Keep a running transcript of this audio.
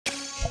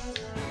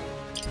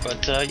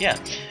But yeah,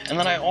 and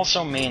then I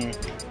also main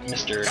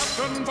Mr.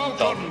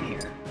 Falcon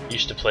here.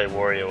 Used to play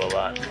Wario a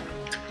lot.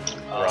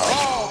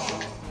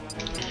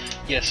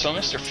 Yeah, so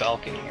Mr.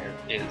 Falcon here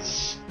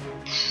is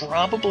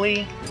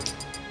probably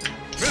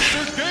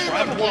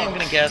I'm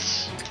gonna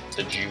guess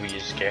The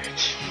Jewiest character.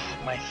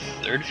 my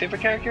third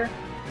favorite character.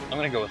 I'm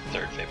gonna go with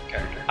third favorite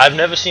character. I've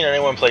never seen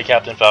anyone play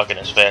Captain Falcon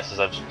as fast as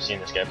I've seen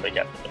this guy play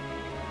Captain Falcon.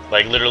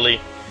 Like literally,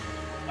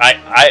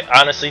 I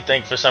honestly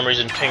think for some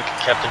reason Pink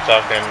Captain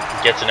Falcon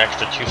gets an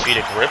extra 2 feet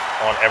of grip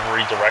on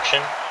every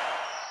direction.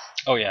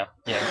 Oh yeah,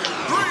 yeah.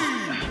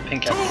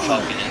 Pink Captain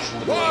Falcon is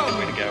literally a good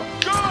way to go.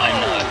 I'm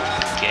not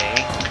gay,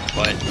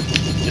 but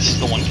this is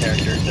the one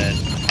character that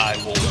I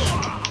will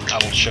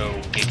show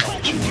a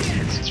knowledge for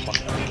because it's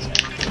fucking amazing.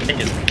 I think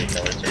it's the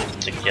color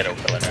to get a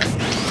color now.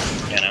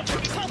 You know?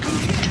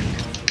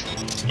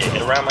 Yeah,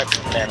 get around my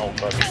manhole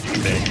bug.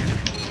 Big.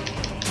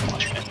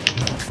 Watch me.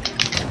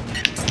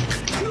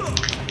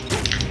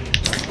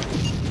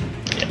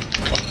 Yeah,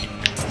 fuck you.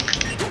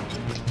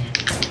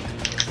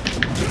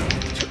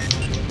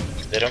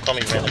 They don't call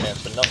me random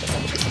ants for nothing.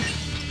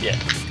 Yeah.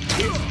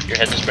 Your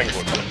head's a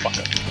springboard,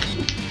 motherfucker.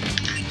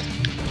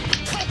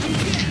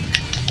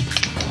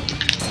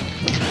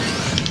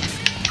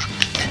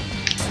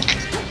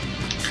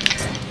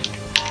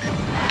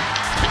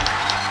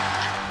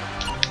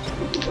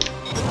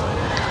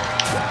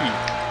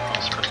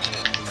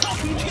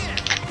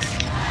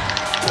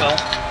 Well,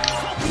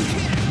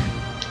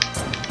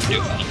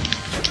 do funny.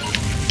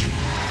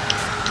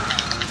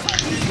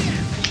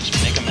 Just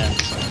make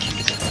amends.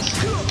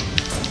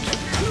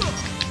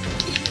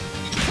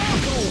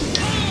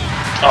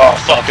 Oh,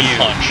 fuck Falcon you.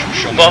 punch.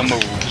 Show me Fuck the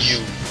moves. you.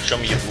 Show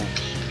me your moves.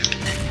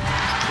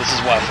 This is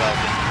why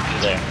Falcon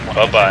is There. one of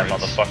my Bye-bye,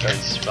 favorites, motherfucker.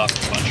 is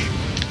Falcon punch.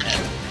 And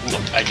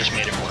look, I just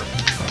made it work.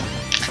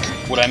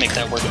 Would I make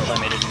that work if I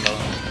made it in the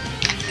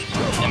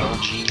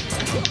MLG?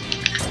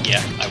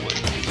 Yeah, I would.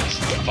 Because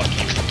fuck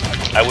you.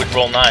 I would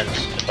roll 9s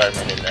if I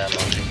made it in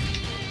MLG.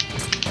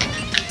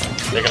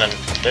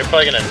 They're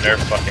probably gonna nerf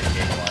fucking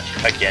Game &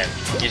 Watch again.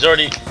 He's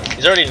already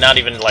not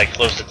even like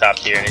close to top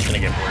tier, and he's gonna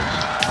get worse.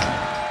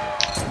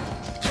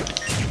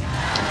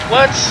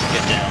 What?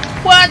 Get down.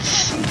 What?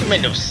 That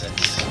made no sense.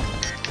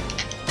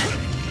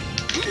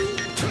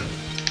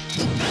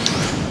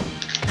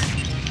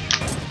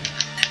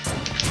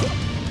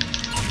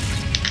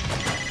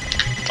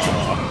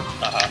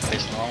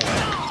 Facing the wrong way.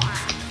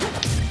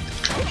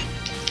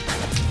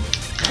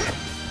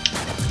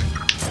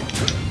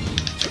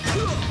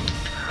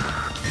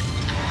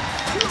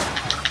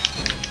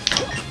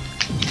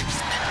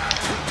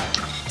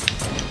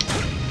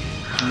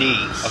 Knee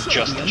of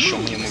Justice, show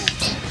me your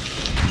moves.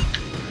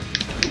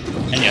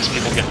 And yes,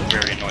 people get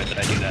very annoyed that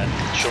I do that.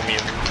 Show me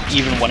your moves.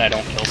 Even when I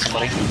don't kill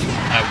somebody, if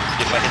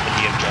I hit the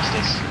Knee of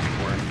Justice,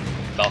 or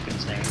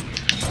Falcon's name,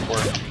 or,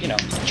 you know,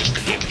 just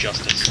the Knee of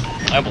Justice,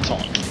 I will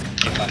taunt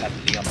if I have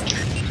the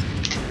opportunity.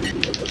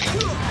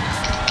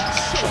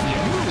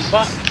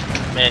 Fuck!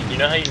 Man, you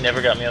know how you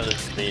never got me on the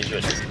stage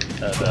with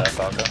the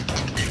Falco?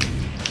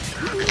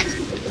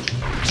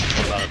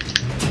 What about it?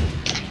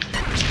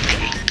 You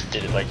just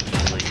did it like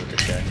easily with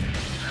this guy.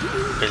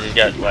 Because he's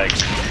got like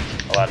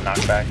a lot of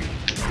knockback.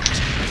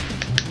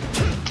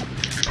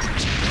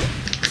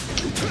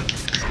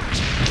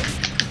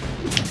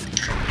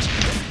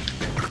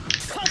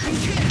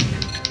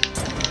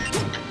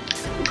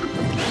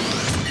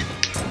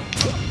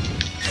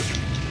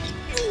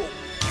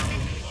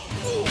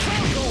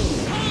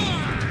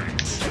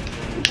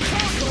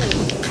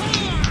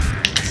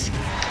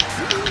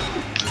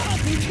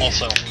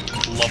 Also,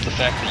 love the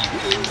fact that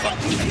you can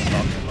fucking turn the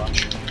Falcon punch.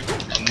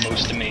 A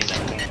most amazing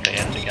thing that they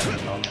added together at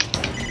the moment.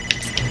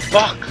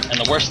 Fuck! And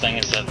the worst thing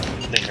is that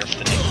they nerfed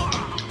the knee.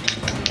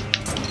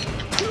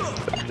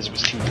 Because it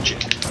was too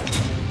legit.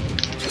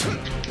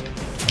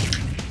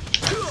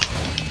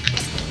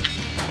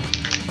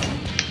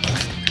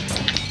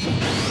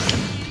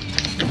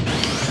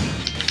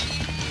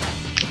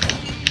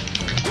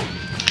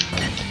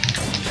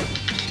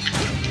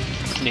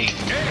 Knee.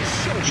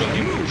 Show me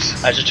your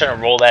moves. I was just trying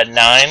to roll that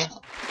 9.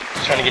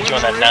 Just trying to get you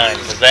on that 9,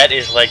 because that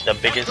is like the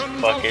biggest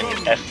fucking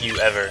F you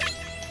ever.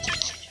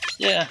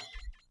 Yeah.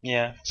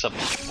 Yeah, except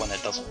when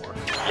it doesn't work.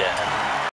 Yeah.